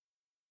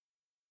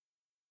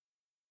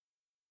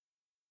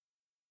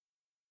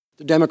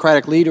The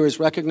Democratic leader is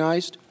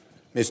recognized.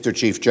 Mr.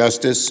 Chief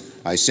Justice,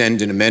 I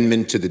send an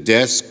amendment to the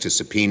desk to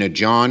subpoena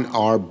John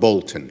R.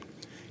 Bolton,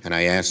 and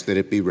I ask that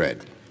it be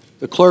read.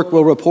 The clerk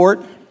will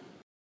report.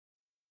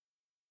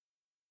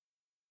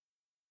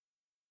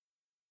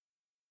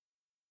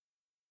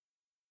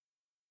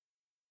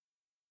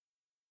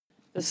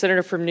 The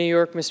senator from New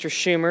York, Mr.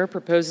 Schumer,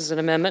 proposes an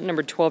amendment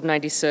number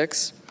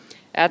 1296.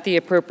 At the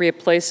appropriate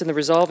place in the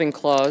resolving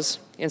clause,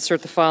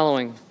 insert the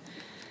following.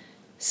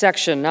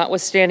 Section,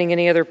 notwithstanding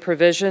any other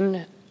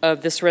provision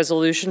of this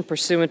resolution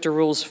pursuant to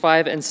Rules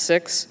 5 and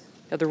 6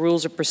 of the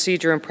Rules of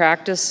Procedure and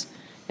Practice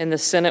in the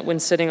Senate when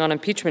sitting on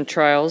impeachment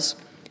trials,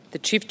 the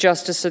Chief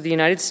Justice of the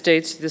United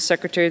States, through the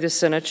Secretary of the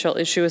Senate, shall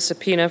issue a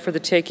subpoena for the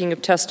taking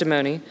of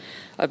testimony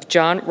of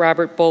John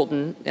Robert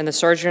Bolton, and the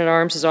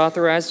Sergeant-at-Arms is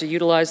authorized to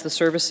utilize the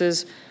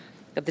services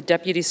of the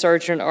Deputy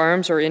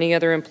Sergeant-at-Arms or any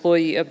other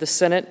employee of the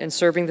Senate in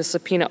serving the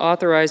subpoena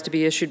authorized to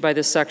be issued by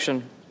this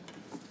section.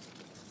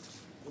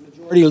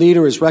 The majority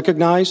leader is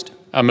recognized.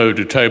 I move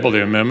to table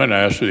the amendment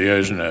and ask for the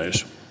ayes and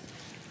nays.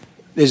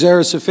 Is there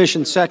a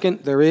sufficient second?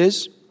 There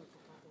is.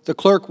 The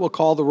clerk will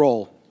call the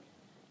roll.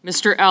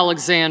 Mr.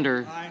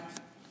 Alexander. Aye.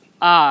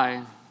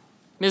 Aye.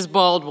 Ms.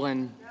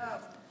 Baldwin.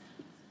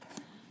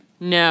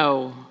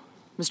 No.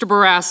 Mr.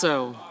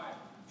 Barrasso.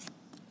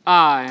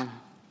 Aye.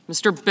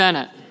 Mr.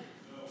 Bennett.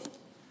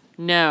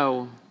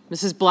 No.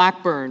 Mrs.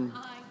 Blackburn.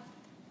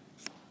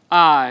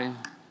 Aye.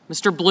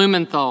 Mr.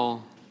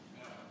 Blumenthal.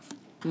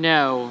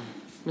 No.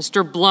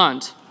 Mr.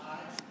 Blunt.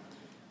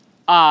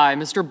 Aye.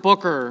 Mr.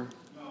 Booker.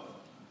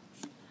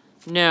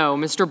 No.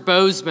 Mr.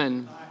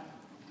 Bozeman.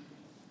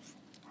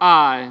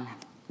 Aye.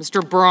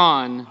 Mr.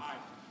 Braun.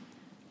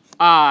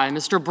 Aye.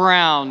 Mr.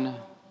 Brown.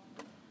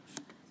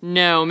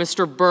 No.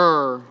 Mr.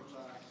 Burr.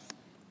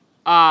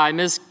 Aye.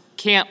 Ms.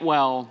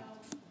 Cantwell.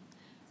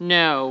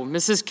 No.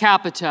 Mrs.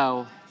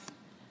 Capito.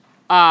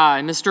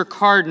 Aye. Mr.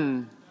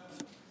 Cardin.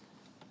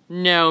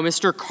 No.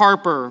 Mr.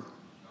 Carper.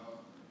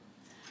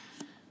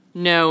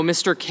 No.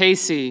 Mr.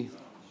 Casey.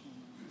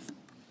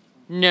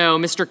 No.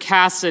 Mr.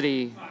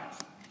 Cassidy.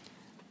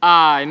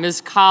 Aye.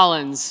 Ms.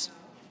 Collins.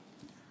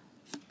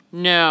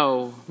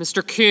 No.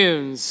 Mr.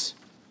 Coons.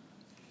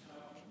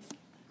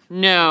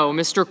 No.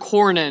 Mr.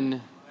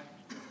 Cornyn.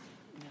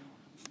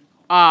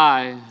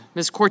 Aye.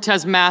 Ms.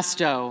 Cortez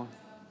Masto.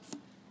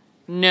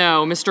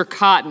 No. Mr.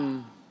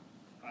 Cotton.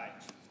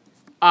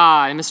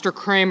 Aye. Mr.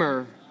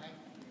 Kramer.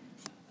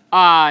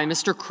 Aye.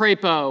 Mr.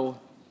 Crapo.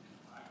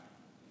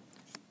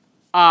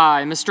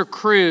 Aye. Mr.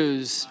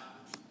 Cruz.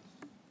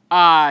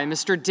 Aye.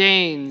 Mr.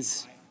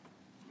 Daines.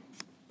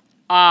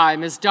 Aye.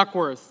 Ms.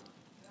 Duckworth.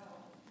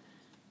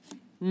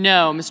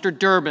 No. Mr.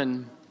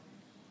 Durbin.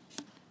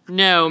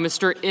 No.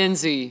 Mr.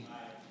 Enzi.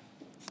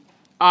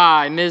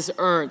 Aye. Ms.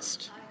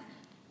 Ernst.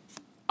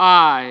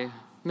 Aye.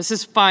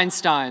 Mrs.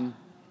 Feinstein.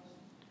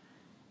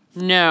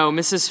 No.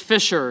 Mrs.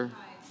 Fisher.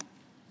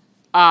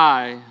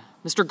 Aye.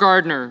 Mr.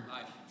 Gardner.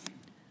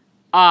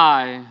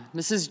 Aye.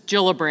 Mrs.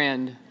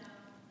 Gillibrand.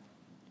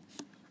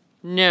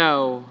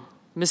 No.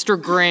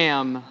 Mr.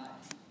 Graham.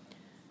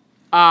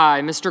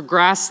 Aye. Mr.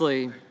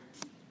 Grassley.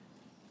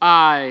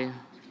 Aye.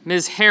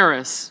 Ms.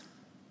 Harris.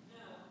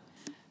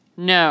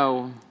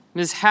 No.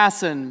 Ms.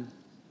 Hassan.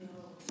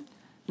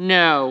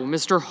 No.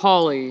 Mr.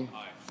 Hawley.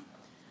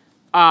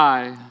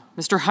 Aye.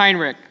 Mr.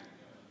 Heinrich.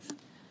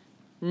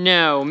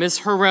 No. Ms.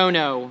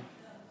 Hirono.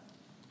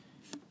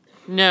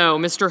 No.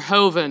 Mr.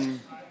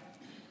 Hoven.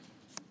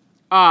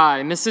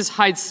 Aye. Mrs.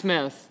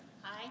 Hyde-Smith.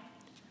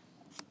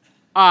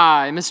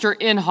 Aye. Mr.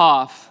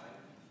 Inhofe.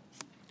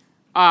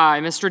 Aye.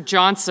 Mr.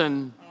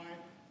 Johnson.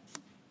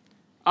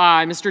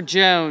 Aye. Mr.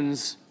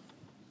 Jones.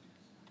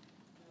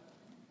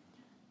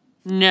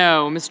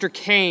 No. Mr.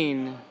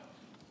 Kane.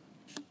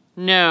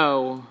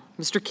 No.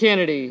 Mr.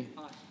 Kennedy.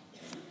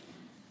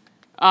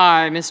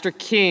 Aye. Mr.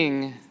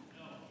 King.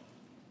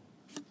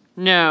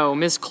 No.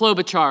 Ms.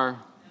 Klobuchar.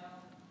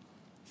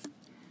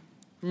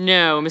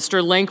 No.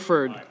 Mr.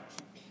 Lankford.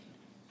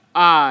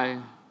 Aye.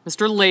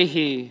 Mr.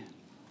 Leahy.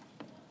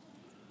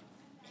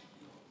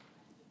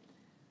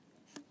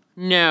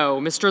 No.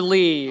 Mr.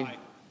 Lee.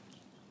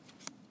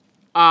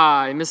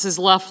 Aye. Mrs.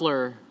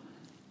 Loeffler.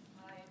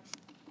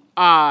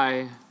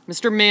 Aye.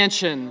 Mr.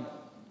 Manchin.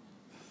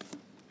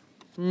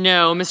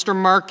 No. Mr.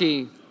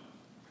 Markey.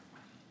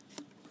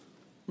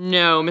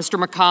 No.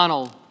 Mr.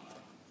 McConnell.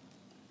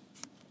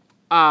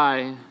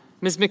 Aye.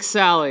 Ms.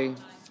 McSally.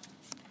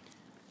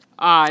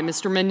 Aye.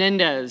 Mr.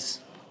 Menendez.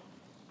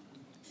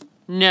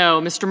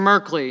 No. Mr.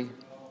 Merkley.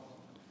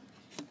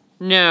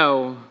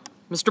 No.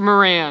 Mr.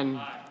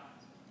 Moran.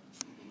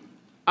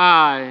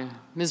 Aye.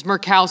 Ms.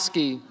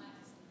 Murkowski.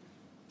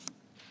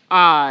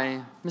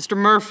 Aye. Mr.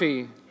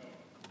 Murphy.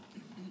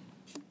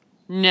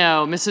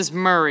 No. Mrs.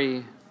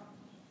 Murray.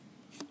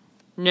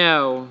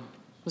 No.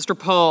 Mr.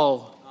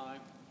 Paul.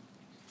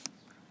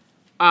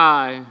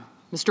 Aye.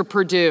 Mr.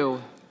 Perdue.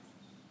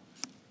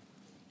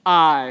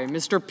 Aye.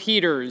 Mr.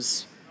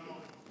 Peters.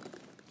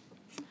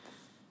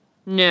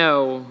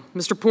 No.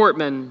 Mr.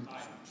 Portman.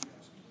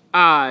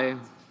 Aye.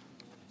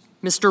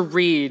 Mr.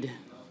 Reed.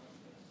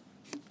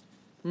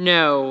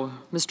 No.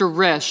 Mr.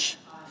 Risch?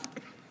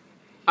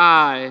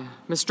 Aye.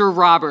 Mr.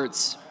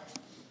 Roberts?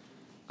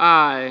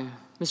 Aye.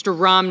 Mr.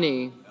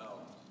 Romney?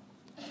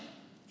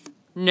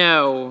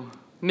 No.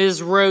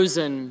 Ms.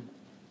 Rosen?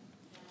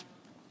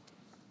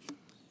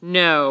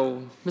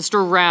 No.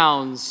 Mr.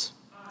 Rounds?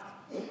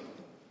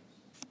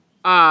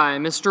 Aye.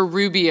 Mr.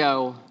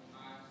 Rubio?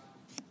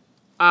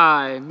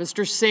 Aye.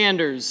 Mr.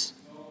 Sanders?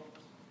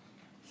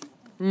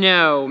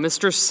 No.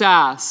 Mr.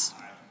 Sass?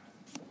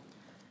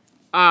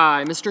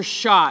 Aye. Mr.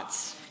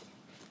 Schatz?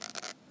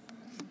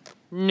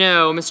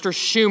 No. Mr.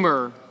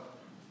 Schumer?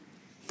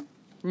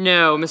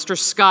 No. Mr.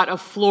 Scott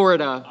of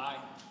Florida?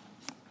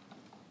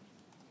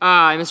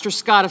 Aye. Mr.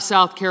 Scott of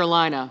South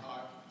Carolina?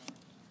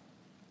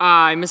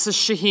 Aye. Mrs.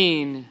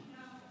 Shaheen?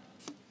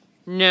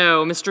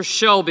 No. Mr.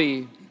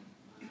 Shelby?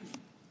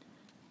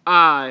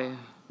 Aye.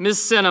 Ms.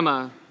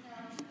 Sinema?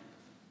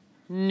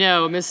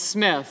 No. Ms.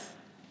 Smith?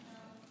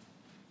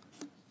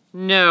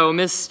 No.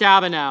 Ms.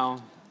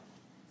 Stabenow?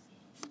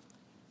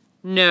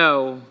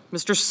 No.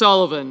 Mr.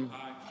 Sullivan?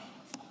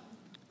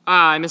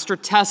 Aye. Mr.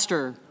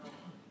 Tester?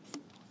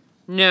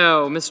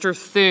 No. Mr.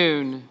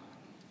 Thune?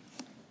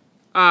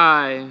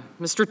 Aye.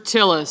 Mr.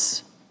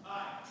 Tillis?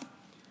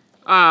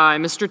 Aye.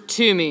 Mr.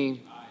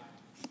 Toomey?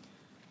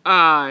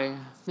 Aye.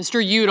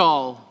 Mr.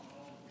 Udall?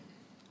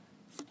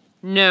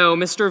 No.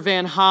 Mr.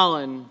 Van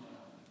Hollen?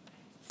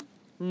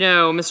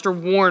 No. Mr.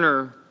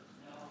 Warner?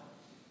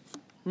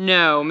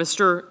 No.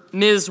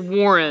 Ms.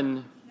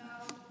 Warren?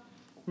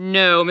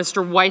 No.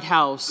 Mr.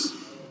 Whitehouse?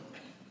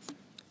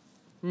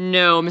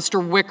 No.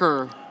 Mr.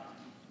 Wicker?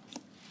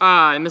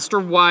 Aye.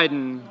 Mr.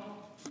 Wyden?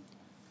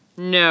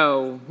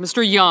 No.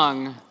 Mr.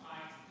 Young?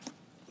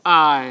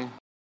 Aye.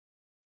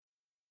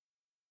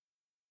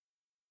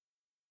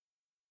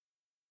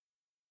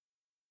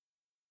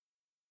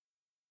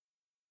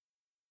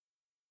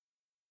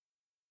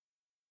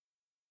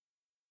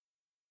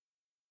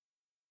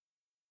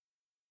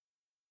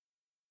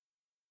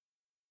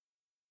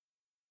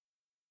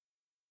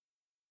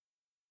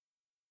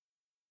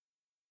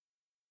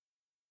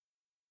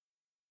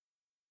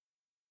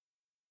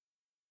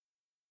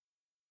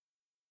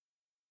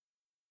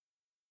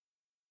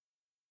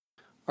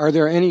 Are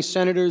there any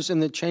senators in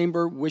the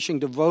chamber wishing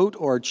to vote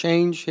or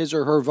change his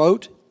or her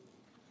vote?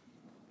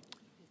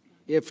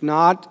 If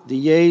not, the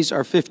yeas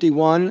are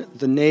 51,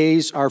 the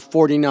nays are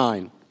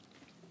 49.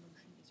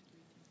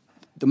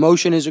 The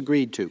motion is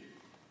agreed to.